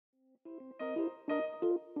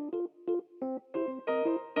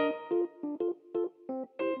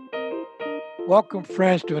Welcome,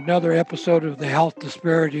 friends, to another episode of the Health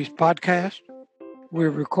Disparities Podcast. We're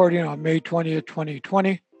recording on May 20th,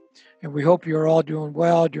 2020, and we hope you're all doing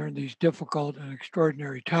well during these difficult and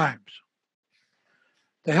extraordinary times.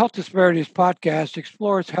 The Health Disparities Podcast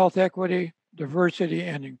explores health equity, diversity,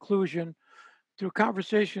 and inclusion through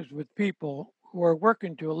conversations with people who are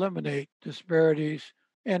working to eliminate disparities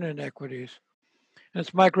and inequities. And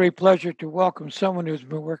it's my great pleasure to welcome someone who's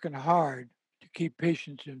been working hard to keep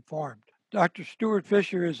patients informed. Dr. Stuart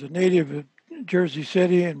Fischer is a native of Jersey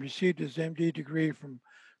City and received his MD degree from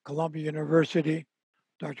Columbia University.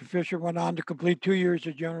 Dr. Fischer went on to complete 2 years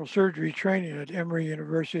of general surgery training at Emory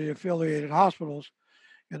University affiliated hospitals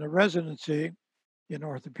and a residency in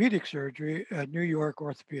orthopedic surgery at New York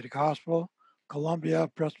Orthopedic Hospital, Columbia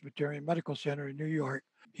Presbyterian Medical Center in New York.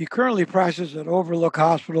 He currently practices at Overlook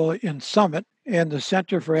Hospital in Summit and the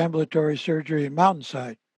Center for Ambulatory Surgery in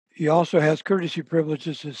Mountainside. He also has courtesy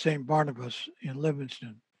privileges at St. Barnabas in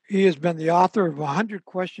Livingston. He has been the author of 100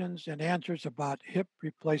 questions and answers about hip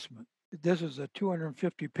replacement. This is a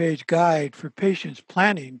 250-page guide for patients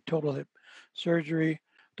planning total hip surgery.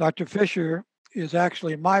 Dr. Fischer is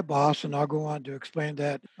actually my boss, and I'll go on to explain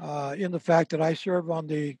that in the fact that I serve on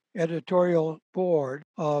the editorial board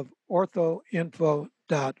of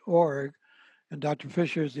OrthoInfo.org, and Dr.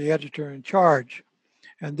 Fischer is the editor in charge.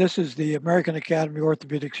 And this is the American Academy of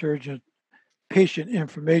Orthopedic Surgeons patient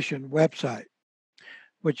information website,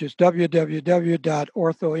 which is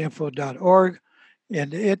www.orthoinfo.org,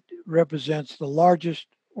 and it represents the largest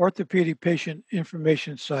orthopedic patient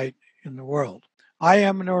information site in the world. I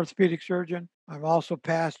am an orthopedic surgeon. I'm also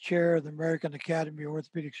past chair of the American Academy of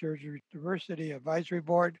Orthopedic Surgery Diversity Advisory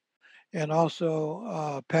Board, and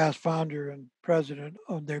also past founder and president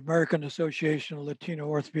of the American Association of Latino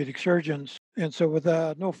Orthopedic Surgeons. And so with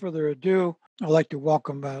no further ado, I'd like to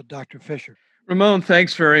welcome Dr. Fischer. Ramon,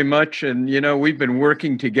 thanks very much. And, we've been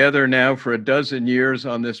working together now for a dozen years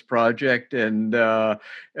on this project, and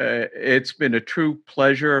it's been a true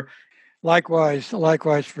pleasure. Likewise,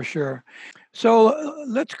 for sure. So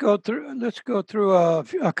let's go through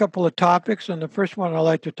a couple of topics. And the first one I'd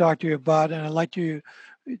like to talk to you about, and I'd like you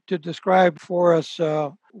to describe for us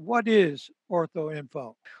what is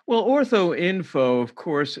OrthoInfo. Well, OrthoInfo, of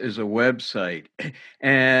course, is a website,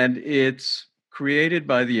 and it's created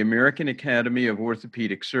by the American Academy of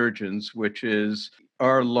Orthopedic Surgeons, which is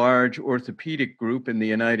our large orthopedic group in the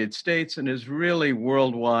United States and is really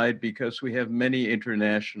worldwide because we have many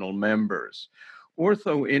international members.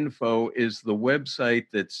 OrthoInfo is the website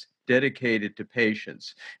that's dedicated to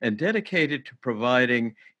patients and dedicated to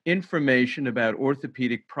providing information about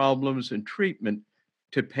orthopedic problems and treatment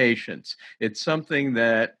to patients. It's something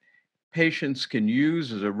that patients can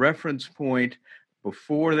use as a reference point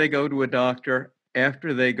before they go to a doctor,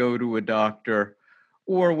 after they go to a doctor,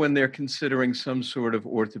 or when they're considering some sort of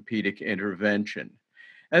orthopedic intervention.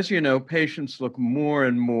 As you know, patients look more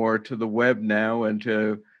and more to the web now and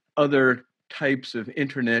to other types of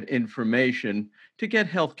internet information to get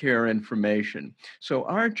healthcare information. So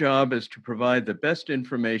our job is to provide the best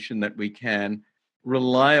information that we can,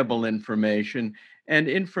 reliable information, and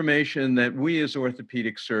information that we as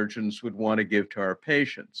orthopedic surgeons would want to give to our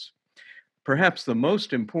patients. Perhaps the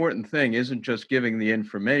most important thing isn't just giving the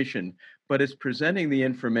information, but it's presenting the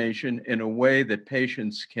information in a way that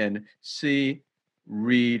patients can see,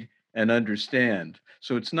 read, and understand.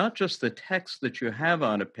 So it's not just the text that you have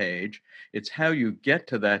on a page, it's how you get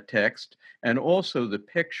to that text, and also the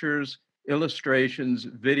pictures, illustrations,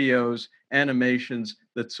 videos, animations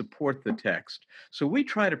that support the text. So we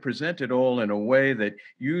try to present it all in a way that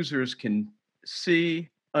users can see,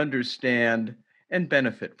 understand, and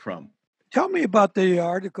benefit from. Tell me about the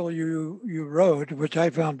article you wrote, which I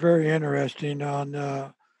found very interesting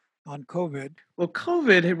on COVID. Well,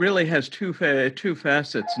 COVID really has two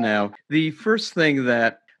facets now. The first thing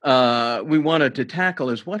that we wanted to tackle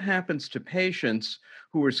is what happens to patients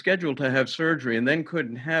who were scheduled to have surgery and then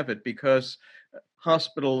couldn't have it because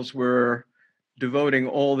hospitals were devoting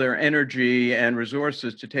all their energy and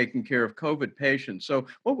resources to taking care of COVID patients. So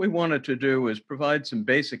what we wanted to do is provide some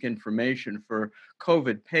basic information for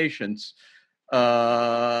COVID patients,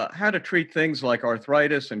 how to treat things like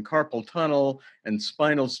arthritis and carpal tunnel and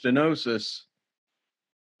spinal stenosis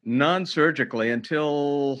non-surgically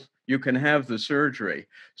until you can have the surgery.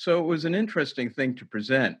 So it was an interesting thing to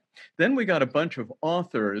present. Then we got a bunch of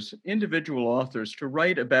authors, individual authors, to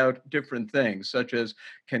write about different things, such as,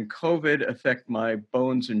 can COVID affect my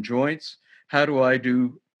bones and joints? How do I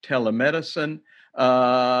do telemedicine?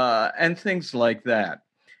 And things like that.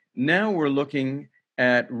 Now we're looking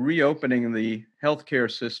at reopening the healthcare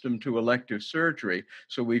system to elective surgery.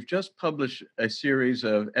 So we've just published a series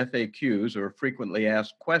of FAQs, or frequently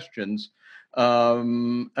asked questions,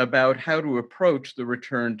 about how to approach the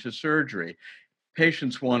return to surgery.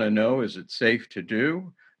 Patients want to know, is it safe to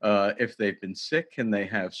do? If they've been sick, can they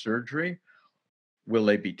have surgery? Will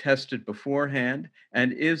they be tested beforehand?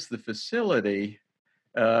 And is the facility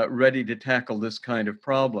ready to tackle this kind of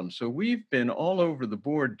problem? So we've been all over the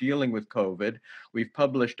board dealing with COVID. We've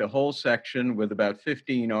published a whole section with about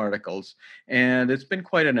 15 articles, and it's been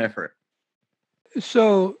quite an effort.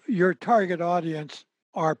 So your target audience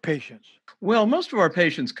are patients. Well, most of our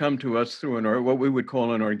patients come to us through what we would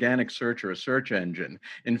call an organic search or a search engine.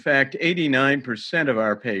 In fact, 89% of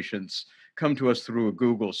our patients come to us through a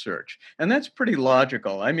Google search. And that's pretty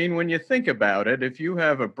logical. I mean, when you think about it, if you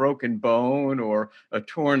have a broken bone or a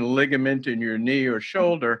torn ligament in your knee or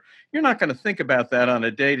shoulder, you're not going to think about that on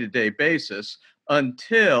a day-to-day basis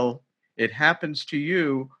until it happens to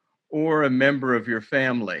you or a member of your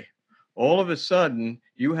family. All of a sudden,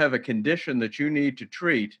 you have a condition that you need to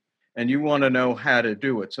treat and you want to know how to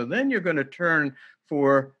do it. So then you're going to turn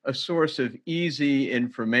for a source of easy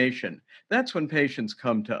information. That's when patients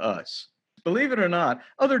come to us. Believe it or not,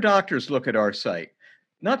 other doctors look at our site.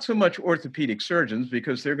 Not so much orthopedic surgeons,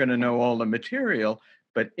 because they're going to know all the material,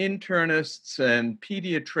 but internists and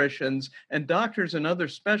pediatricians and doctors in other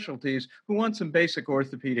specialties who want some basic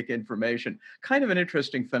orthopedic information. Kind of an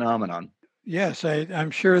interesting phenomenon. Yes, I'm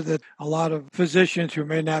sure that a lot of physicians who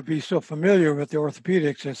may not be so familiar with the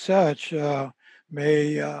orthopedics as such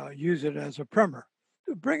may use it as a primer.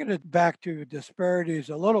 Bringing it back to disparities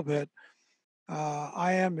a little bit,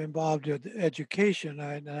 I am involved with education,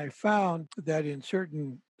 and I found that in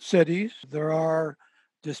certain cities there are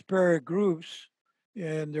disparate groups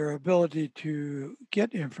in their ability to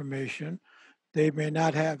get information. They may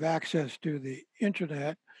not have access to the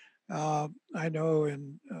internet. I know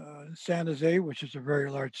in San Jose, which is a very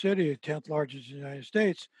large city, the 10th largest in the United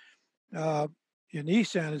States, uh, in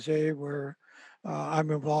East San Jose, where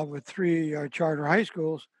I'm involved with three charter high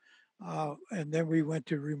schools, and then we went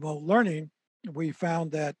to remote learning. We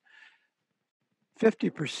found that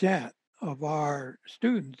 50% of our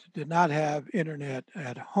students did not have internet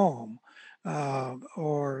at home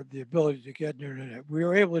or the ability to get internet. We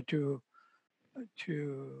were able to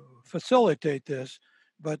facilitate this,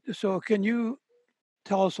 but so can you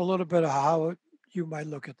tell us a little bit of how you might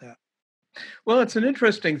look at that? Well, it's an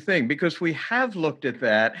interesting thing because we have looked at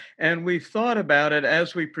that and we've thought about it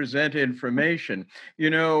as we present information.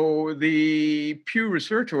 You know, the Pew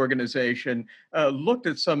Research Organization looked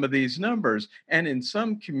at some of these numbers, and in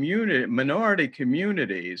some minority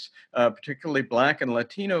communities, particularly Black and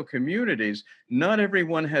Latino communities, not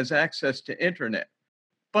everyone has access to internet.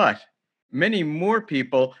 But many more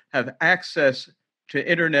people have access to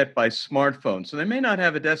internet by smartphone. So they may not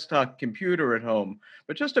have a desktop computer at home,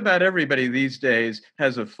 but just about everybody these days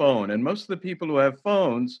has a phone. And most of the people who have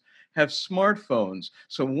phones have smartphones.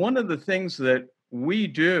 So one of the things that we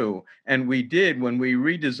do, and we did when we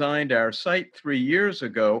redesigned our site 3 years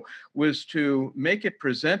ago, was to make it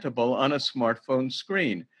presentable on a smartphone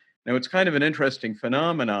screen. Now, it's kind of an interesting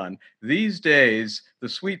phenomenon. These days, the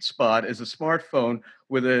sweet spot is a smartphone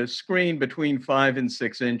with a screen between 5 and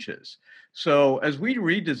 6 inches. So as we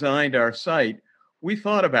redesigned our site, we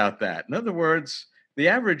thought about that. In other words, the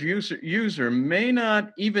average user may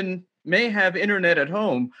have internet at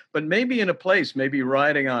home, but maybe in a place, maybe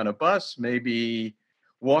riding on a bus, maybe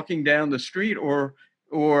walking down the street, or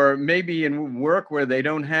maybe in work where they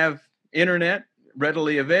don't have internet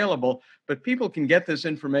readily available, but people can get this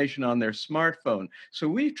information on their smartphone. So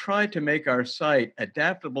we've tried to make our site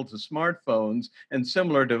adaptable to smartphones and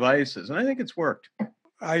similar devices, and I think it's worked.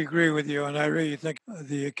 I agree with you, and I really think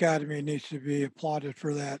the academy needs to be applauded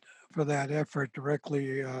for that effort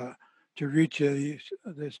directly to reach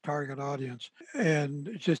this target audience.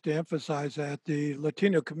 And just to emphasize that the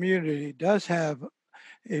Latino community does have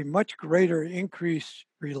a much greater increased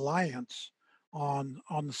reliance on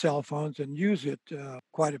the cell phones and use it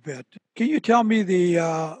quite a bit. Can you tell me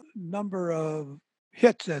the number of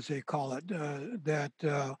hits, as they call it, that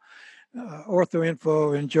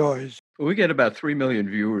OrthoInfo enjoys? We get about 3 million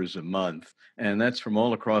viewers a month, and that's from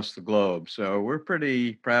all across the globe. So we're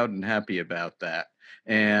pretty proud and happy about that.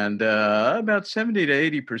 And about 70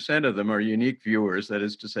 to 80% of them are unique viewers, that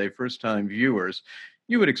is to say, first time viewers.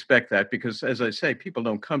 You would expect that because, as I say, people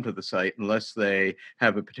don't come to the site unless they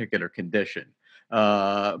have a particular condition.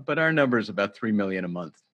 But our number is about 3 million a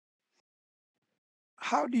month.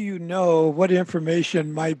 How do you know what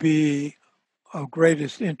information might be of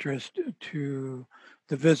greatest interest to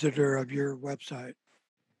the visitor of your website?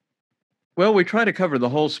 Well, we try to cover the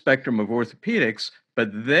whole spectrum of orthopedics, but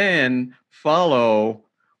then follow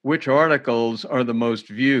which articles are the most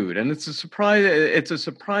viewed. And it's a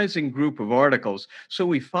surprising group of articles. So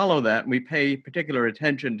we follow that and we pay particular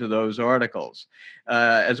attention to those articles.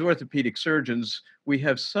 As orthopedic surgeons, we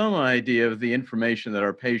have some idea of the information that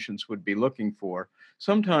our patients would be looking for.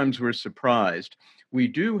 Sometimes we're surprised. We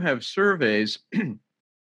do have surveys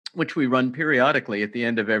which we run periodically at the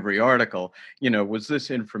end of every article. Was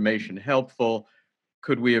this information helpful?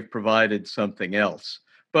 Could we have provided something else?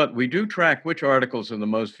 But we do track which articles are the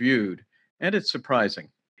most viewed, and it's surprising.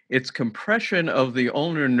 It's compression of the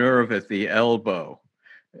ulnar nerve at the elbow.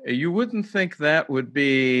 You wouldn't think that would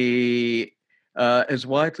be as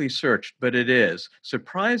widely searched, but it is.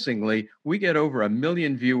 Surprisingly, we get over 1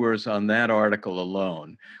 million viewers on that article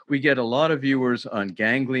alone. We get a lot of viewers on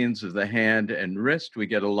ganglions of the hand and wrist. We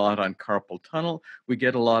get a lot on carpal tunnel. We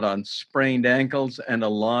get a lot on sprained ankles and a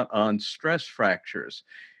lot on stress fractures.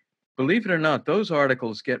 Believe it or not, those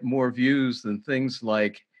articles get more views than things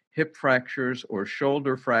like hip fractures or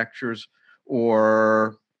shoulder fractures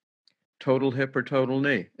or total hip or total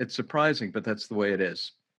knee. It's surprising, but that's the way it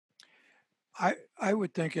is. I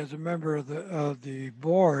would think, as a member of the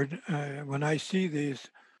board, when I see these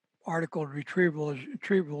article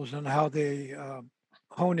retrievals and how they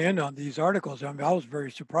hone in on these articles, I mean, I was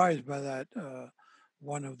very surprised by that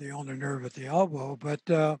one of the ulnar nerve at the elbow. But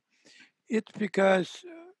it's because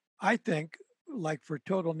I think, like for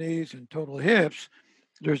total knees and total hips,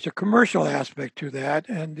 there's a commercial aspect to that,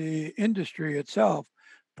 and the industry itself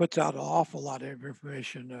puts out an awful lot of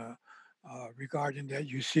information regarding that.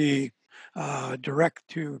 You see direct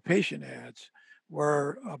to patient ads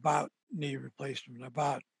were about knee replacement,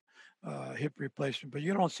 about hip replacement, but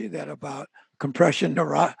you don't see that about compression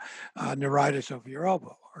neuritis of your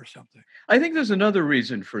elbow or something. I think there's another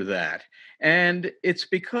reason for that, and it's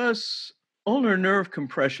because ulnar nerve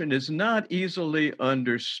compression is not easily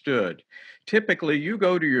understood. Typically, you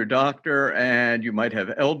go to your doctor and you might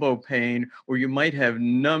have elbow pain, or you might have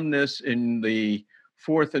numbness in the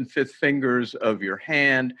fourth and fifth fingers of your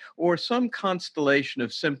hand, or some constellation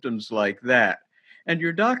of symptoms like that. And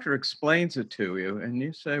your doctor explains it to you, and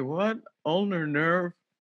you say, "What? Ulnar nerve?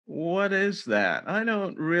 What is that? I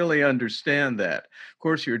don't really understand that." Of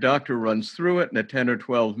course, your doctor runs through it in a 10 or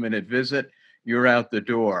 12-minute visit. You're out the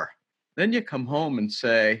door. Then you come home and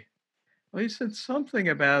say, "Well, he said something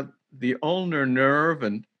about the ulnar nerve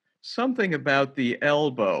and something about the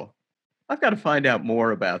elbow. I've got to find out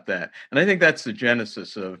more about that." And I think that's the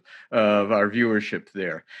genesis of our viewership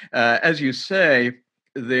there. As you say,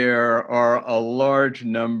 there are a large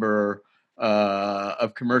number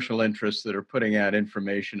of commercial interests that are putting out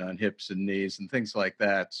information on hips and knees and things like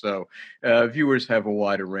that. So viewers have a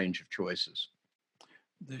wider range of choices.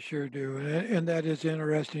 They sure do, and that is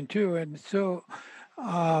interesting too. And so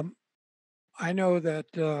um, I know that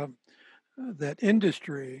that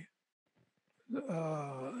industry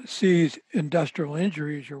sees industrial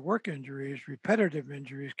injuries or work injuries, repetitive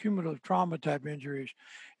injuries, cumulative trauma type injuries,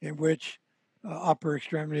 in which upper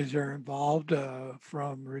extremities are involved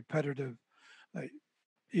from repetitive, uh,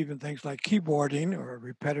 even things like keyboarding or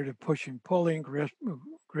repetitive pushing, pulling,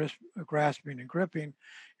 grasping, and gripping.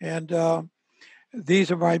 And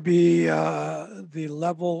these might be the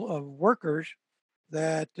level of workers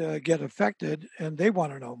that get affected, and they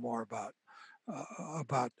want to know more about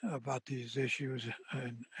these issues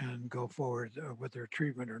and go forward with their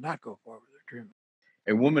treatment or not go forward with their treatment.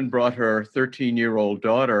 A woman brought her 13-year-old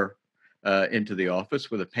daughter into the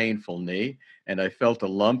office with a painful knee, and I felt a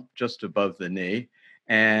lump just above the knee.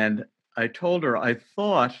 And I told her I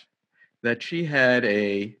thought that she had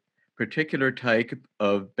a particular type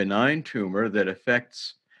of benign tumor that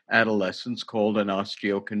affects adolescents called an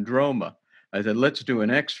osteochondroma. I said, "Let's do an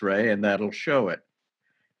x-ray and that'll show it."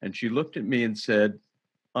 And she looked at me and said,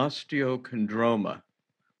 "Osteochondroma.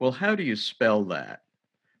 Well, how do you spell that?"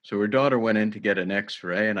 So her daughter went in to get an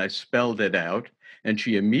x-ray and I spelled it out, and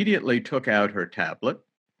she immediately took out her tablet.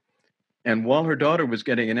 And while her daughter was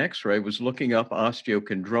getting an x-ray, was looking up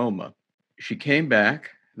osteochondroma. She came back,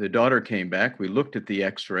 the daughter came back, we looked at the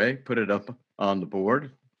x-ray, put it up on the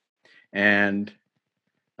board, and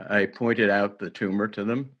I pointed out the tumor to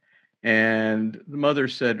them. And the mother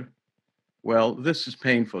said, "Well, this is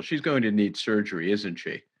painful. She's going to need surgery, isn't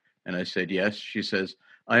she?" And I said, "Yes." She says,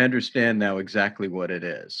 "I understand now exactly what it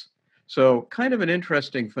is." So, kind of an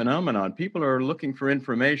interesting phenomenon. People are looking for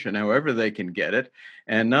information however they can get it,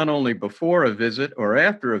 and not only before a visit or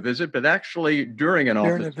after a visit, but actually during an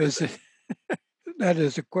During office a visit. That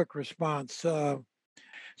is a quick response. So,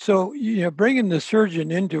 bringing the surgeon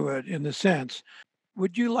into it, in the sense,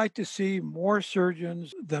 Would you like to see more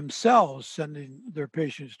surgeons themselves sending their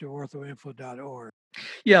patients to orthoinfo.org?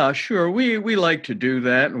 Yeah, sure. We like to do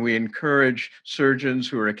that, and we encourage surgeons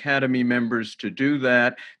who are academy members to do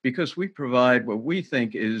that because we provide what we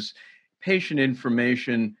think is patient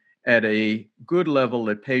information at a good level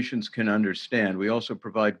that patients can understand. We also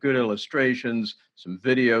provide good illustrations, some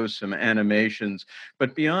videos, some animations,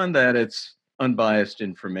 but beyond that, it's unbiased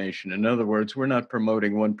information. In other words, we're not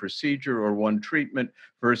promoting one procedure or one treatment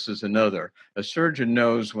versus another. A surgeon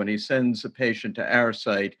knows when he sends a patient to our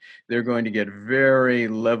site, they're going to get very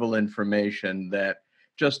level information that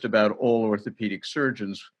just about all orthopedic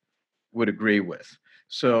surgeons would agree with.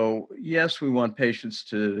 So, yes, we want physicians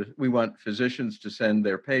to send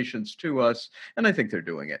their patients to us, and I think they're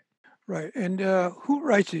doing it. Right. And who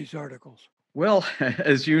writes these articles? Well,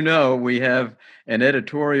 as you know, we have an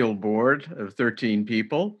editorial board of 13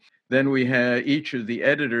 people. Then we have each of the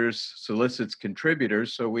editors solicits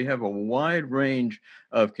contributors. So we have a wide range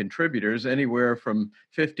of contributors. Anywhere from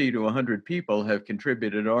 50 to 100 people have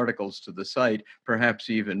contributed articles to the site, perhaps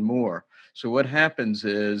even more. So what happens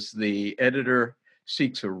is the editor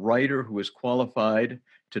seeks a writer who is qualified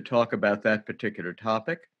to talk about that particular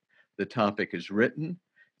topic. The topic is written.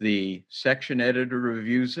 The section editor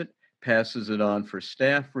reviews it, passes it on for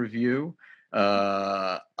staff review.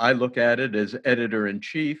 I look at it as editor in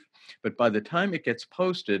chief, but by the time it gets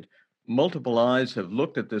posted, multiple eyes have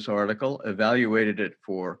looked at this article, evaluated it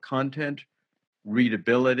for content,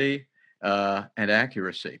 readability, and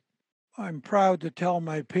accuracy. I'm proud to tell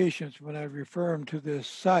my patients when I refer them to this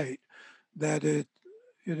site that it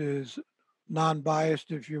is non-biased,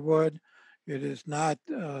 if you would. It is not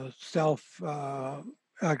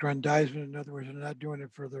self-aggrandizement. In other words, they're not doing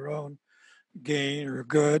it for their own gain or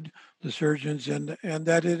good, the surgeons, and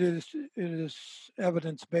that it is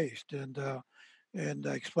evidence-based. And I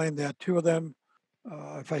explain that to them.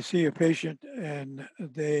 If I see a patient and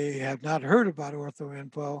they have not heard about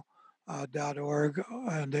orthoinfo.org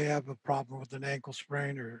and they have a problem with an ankle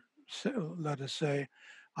sprain, or let us say,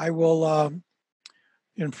 I will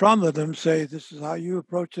in front of them say, this is how you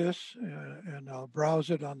approach this, and I'll browse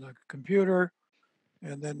it on the computer,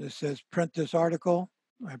 and then it says print this article.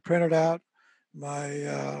 I print it out.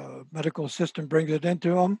 My medical assistant brings it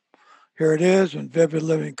into them. Here it is in vivid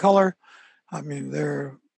living color. I mean,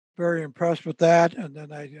 they're very impressed with that. And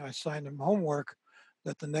then I assign them homework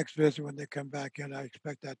that the next visit when they come back in, I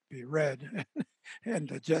expect that to be read and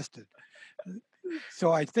digested.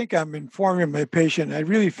 So I think I'm informing my patient. I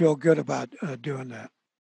really feel good about doing that.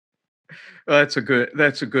 Well, that's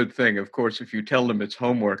a good thing. Of course, if you tell them it's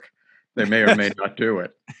homework, they may or may not do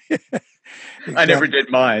it. I never Exactly. did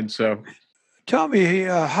mine, so. Tell me,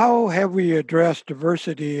 how have we addressed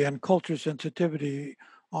diversity and culture sensitivity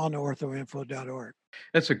on orthoinfo.org?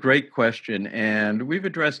 That's a great question, and we've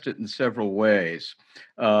addressed it in several ways.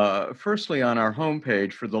 Firstly, on our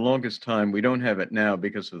homepage, for the longest time, we don't have it now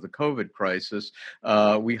because of the COVID crisis.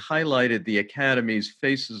 We highlighted the Academy's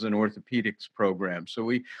Faces in Orthopedics program. So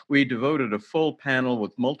we devoted a full panel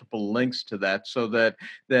with multiple links to that, so that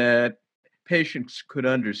patients could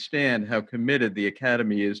understand how committed the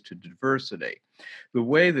Academy is to diversity. The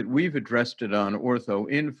way that we've addressed it on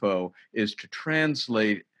OrthoInfo is to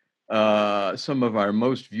translate some of our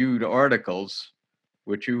most viewed articles,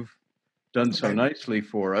 which you've done so Right. nicely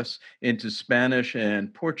for us, into Spanish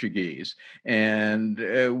and Portuguese. And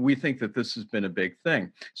we think that this has been a big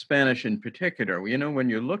thing. Spanish in particular, you know, when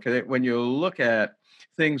you look at it, when you look at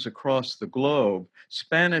things across the globe,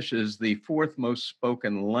 Spanish is the fourth most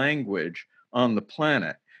spoken language on the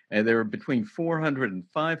planet. And there are between 400 and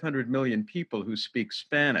 500 million people who speak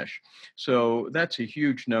Spanish. So that's a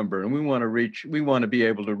huge number, and we want to be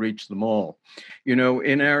able to reach them all. You know,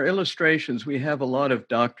 in our illustrations, we have a lot of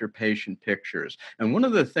doctor-patient pictures. And one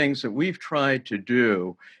of the things that we've tried to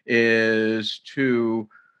do is to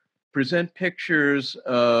present pictures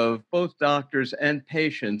of both doctors and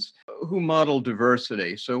patients who model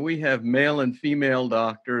diversity. So we have male and female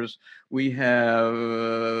doctors, we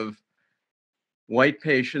have white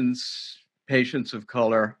patients, patients of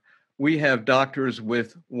color. We have doctors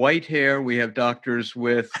with white hair. We have doctors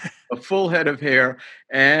with a full head of hair,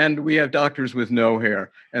 and we have doctors with no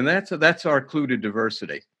hair. And that's our clue to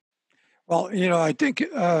diversity. Well, I think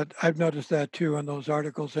I've noticed that too in those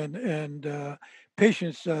articles, and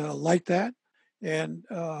patients like that. And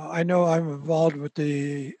I know I'm involved with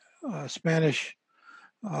the Spanish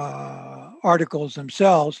articles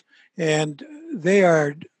themselves, and they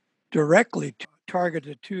are directly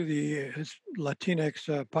targeted to the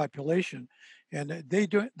Latinx population, and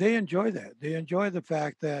they enjoy that. They enjoy the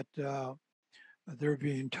fact that they're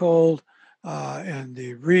being told and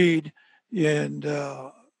they read and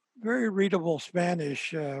very readable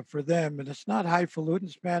Spanish for them. And it's not highfalutin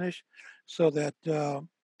Spanish, so that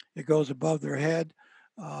it goes above their head.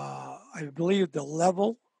 I believe the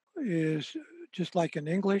level is just like in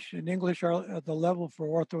English. In English, the level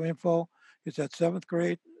for OrthoInfo is at seventh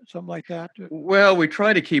grade, something like that. Well, we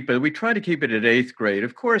try to keep it. We try to keep it at eighth grade.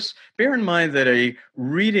 Of course, bear in mind that a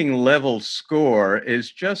reading level score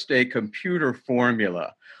is just a computer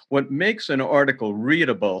formula. What makes an article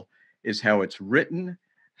readable is how it's written,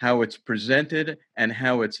 how it's presented, and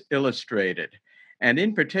how it's illustrated. And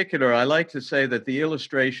in particular, I like to say that the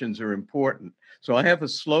illustrations are important. So I have a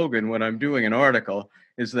slogan when I'm doing an article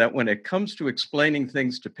is that when it comes to explaining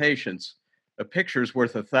things to patients, a picture's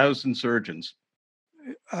worth 1,000 surgeons.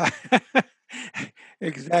 Uh,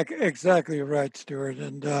 exactly right, Stuart.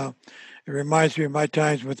 And it reminds me of my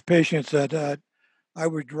times with patients that I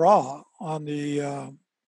would draw on the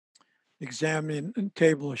examining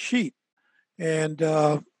table sheet, and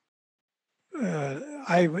I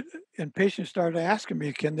would, and patients started asking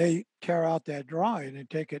me, can they tear out that drawing and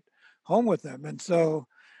take it home with them? And so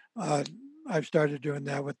uh, I've started doing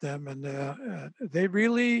that with them, and they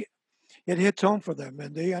really, it hits home for them,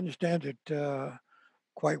 and they understand it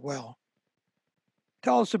quite well.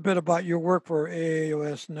 Tell us a bit about your work for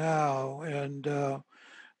AAOS now, and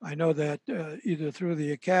I know that either through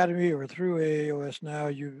the Academy or through AAOS now,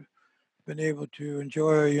 you've been able to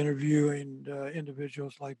enjoy interviewing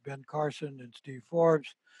individuals like Ben Carson and Steve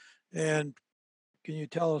Forbes. And can you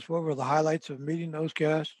tell us what were the highlights of meeting those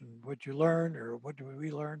guests and what you learned, or what do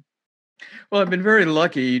we learn? Well, I've been very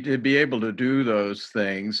lucky to be able to do those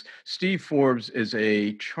things. Steve Forbes is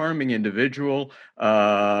a charming individual.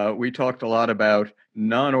 We talked a lot about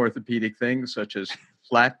non orthopedic things such as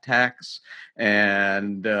flat tax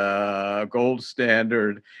and gold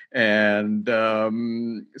standard, and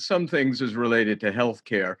some things as related to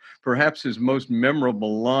healthcare. Perhaps his most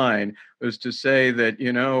memorable line was to say that,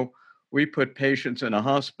 we put patients in a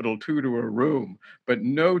hospital two to a room, but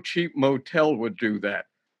no cheap motel would do that.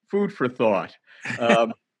 Food for thought.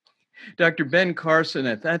 Um, Dr. Ben Carson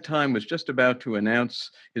at that time was just about to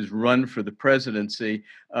announce his run for the presidency.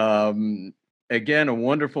 Um, Again, a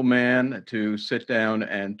wonderful man to sit down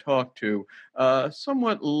and talk to,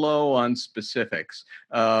 somewhat low on specifics.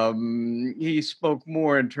 He spoke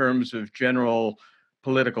more in terms of general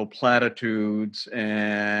political platitudes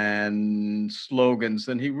and slogans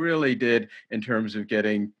than he really did in terms of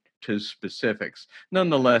getting to specifics.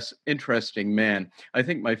 Nonetheless, interesting man. I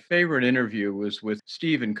think my favorite interview was with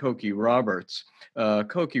Stephen Cokie Roberts.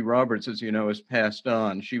 Cokie Roberts, as you know, has passed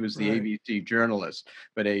on. She was the Right. ABC journalist,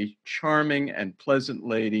 but a charming and pleasant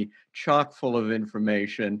lady, chock full of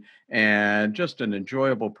information, and just an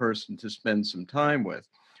enjoyable person to spend some time with.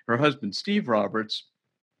 Her husband, Steve Roberts,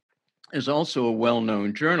 is also a well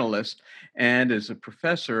known journalist and is a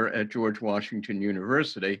professor at George Washington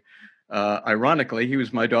University. Ironically, he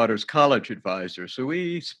was my daughter's college advisor. So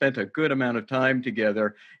we spent a good amount of time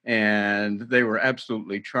together, and they were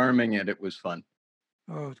absolutely charming, and it was fun.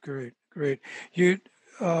 Oh, it's great, great. You,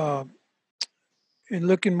 uh, in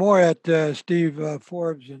looking more at Steve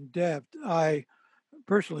Forbes in depth, I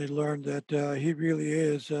personally learned that he really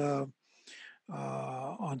is on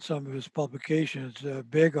some of his publications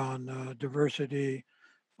big on diversity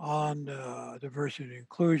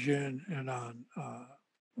inclusion, and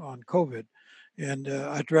on COVID, and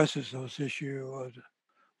addresses those issues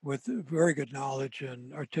with very good knowledge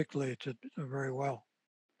and articulates it very well.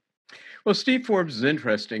 Well, Steve Forbes is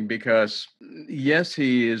interesting because yes,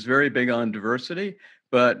 he is very big on diversity,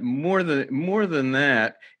 but more than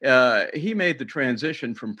that, he made the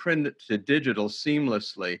transition from print to digital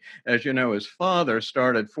seamlessly. As you know, his father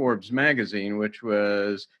started Forbes magazine, which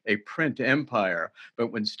was a print empire.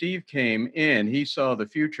 But when Steve came in, he saw the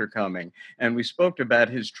future coming, and we spoke about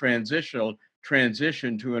his transition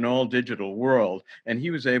to an all digital world, and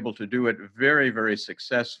he was able to do it very, very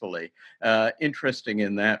successfully. Interesting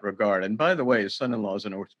in that regard. And by the way, his son-in-law is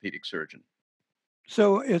an orthopedic surgeon.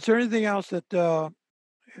 So, is there anything else that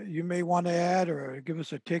you may want to add, or give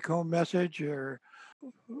us a take-home message, or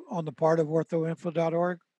on the part of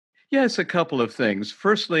orthoinfo.org? Yes, a couple of things.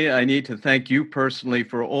 Firstly, I need to thank you personally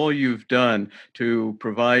for all you've done to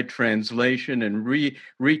provide translation and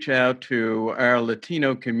reach out to our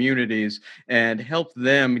Latino communities and help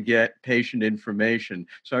them get patient information.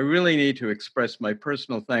 So I really need to express my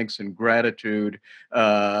personal thanks and gratitude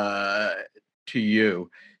uh, to you.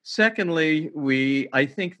 Secondly, I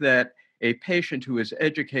think that a patient who is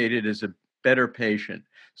educated is a better patient,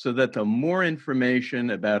 so that the more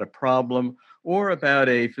information about a problem or about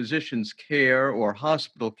a physician's care or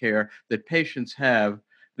hospital care that patients have,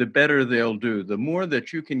 the better they'll do. The more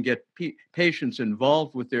that you can get patients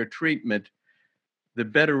involved with their treatment, the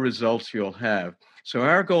better results you'll have. So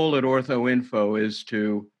our goal at OrthoInfo is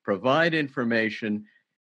to provide information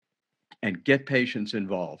and get patients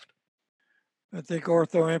involved. I think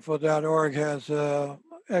orthoinfo.org has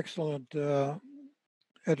excellent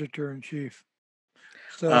editor-in-chief.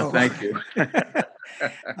 So thank you.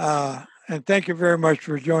 And thank you very much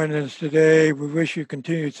for joining us today. We wish you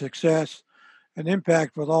continued success and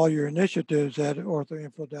impact with all your initiatives at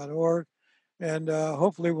orthoinfo.org. And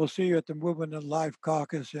hopefully we'll see you at the Movement and Life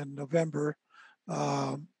Caucus in November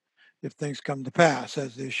if things come to pass,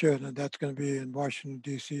 as they should. And that's going to be in Washington,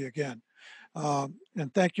 D.C. again.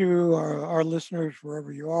 And thank you, our listeners,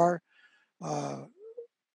 wherever you are.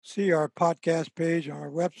 See our podcast page on our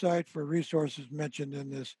website for resources mentioned in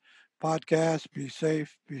this podcast. Be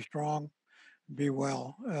safe, be strong, be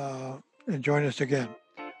well, and join us again.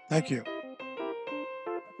 Thank you.